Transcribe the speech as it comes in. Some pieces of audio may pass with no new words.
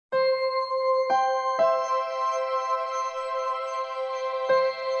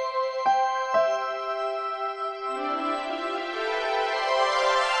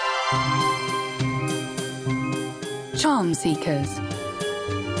Charmseekers.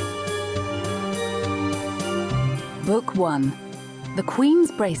 Book 1. The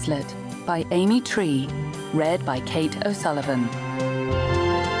Queen's Bracelet by Amy Tree. Read by Kate O'Sullivan.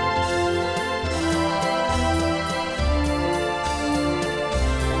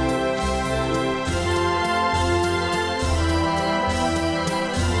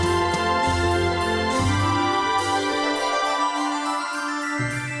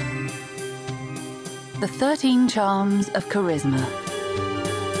 The 13 Charms of Charisma.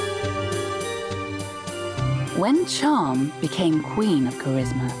 When Charm became Queen of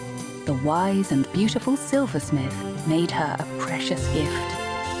Charisma, the wise and beautiful silversmith made her a precious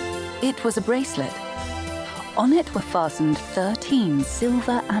gift. It was a bracelet. On it were fastened 13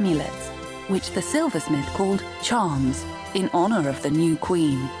 silver amulets, which the silversmith called charms, in honor of the new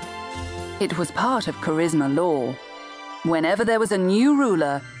queen. It was part of Charisma law. Whenever there was a new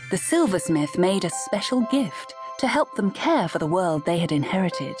ruler, the silversmith made a special gift to help them care for the world they had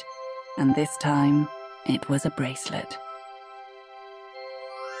inherited. And this time, it was a bracelet.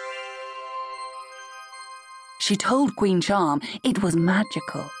 She told Queen Charm it was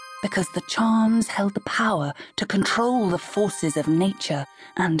magical because the charms held the power to control the forces of nature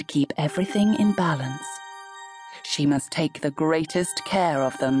and keep everything in balance. She must take the greatest care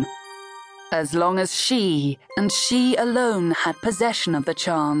of them. As long as she, and she alone, had possession of the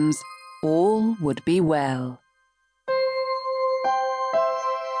charms, all would be well.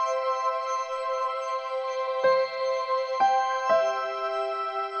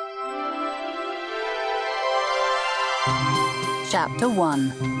 Chapter 1.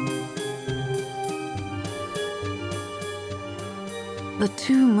 The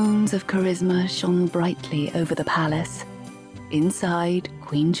 2 moons of Charisma shone brightly over the palace. Inside,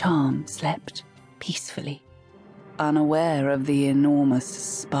 Queen Charm slept peacefully, unaware of the enormous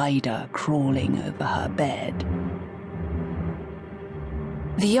spider crawling over her bed.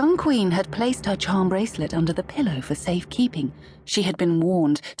 The young queen had placed her charm bracelet under the pillow for safekeeping. She had been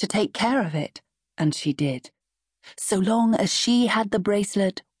warned to take care of it, and she did. So long as she had the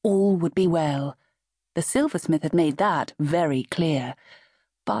bracelet, all would be well. The silversmith had made that very clear.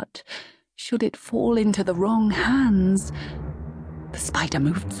 But should it fall into the wrong hands? The spider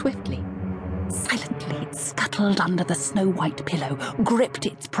moved swiftly. Silently, it scuttled under the snow-white pillow, gripped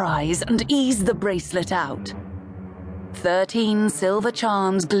its prize, and eased the bracelet out. 13 silver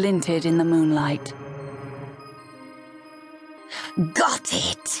charms glinted in the moonlight. "Got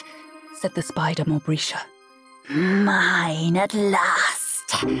it," said the spider Morbrisha. "Mine at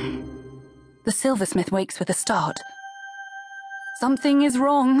last." The silversmith wakes with a start. Something is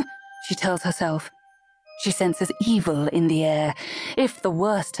wrong, she tells herself. She senses evil in the air. If the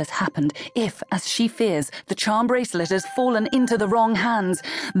worst has happened, if, as she fears, the charm bracelet has fallen into the wrong hands,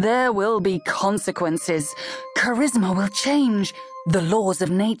 there will be consequences. Charisma will change. The laws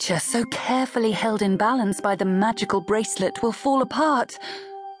of nature, so carefully held in balance by the magical bracelet, will fall apart.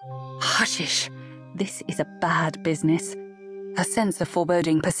 Hushish, this is a bad business. Her sense of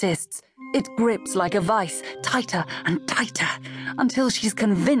foreboding persists. It grips like a vice, tighter and tighter, until she's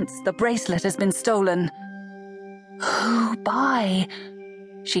convinced the bracelet has been stolen. Who by?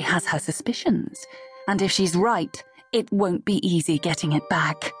 She has her suspicions, and if she's right, it won't be easy getting it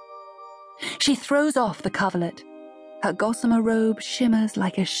back. She throws off the coverlet. Her gossamer robe shimmers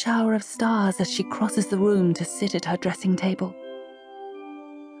like a shower of stars as she crosses the room to sit at her dressing table.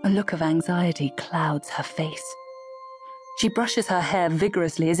 A look of anxiety clouds her face. She brushes her hair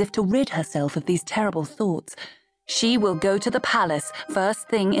vigorously as if to rid herself of these terrible thoughts. She will go to the palace first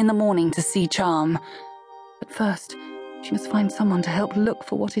thing in the morning to see Charm. But first, she must find someone to help look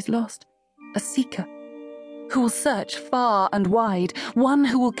for what is lost. A seeker, who will search far and wide, one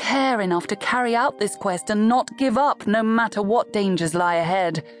who will care enough to carry out this quest and not give up no matter what dangers lie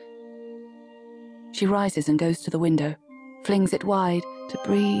ahead. She rises and goes to the window, flings it wide to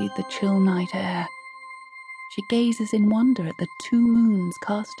breathe the chill night air. She gazes in wonder at the 2 moons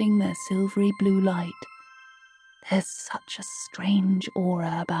casting their silvery blue light. There's such a strange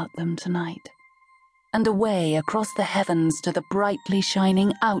aura about them tonight. And away across the heavens to the brightly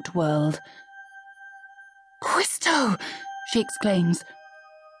shining outworld. "Quisto!" she exclaims.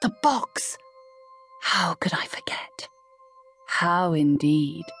 "The box! How could I forget?" How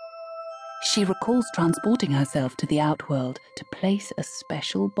indeed. She recalls transporting herself to the outworld to place a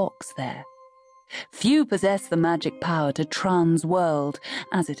special box there. Few possess the magic power to trans-world,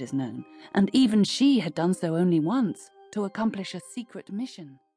 as it is known, and even she had done so only once, to accomplish a secret mission.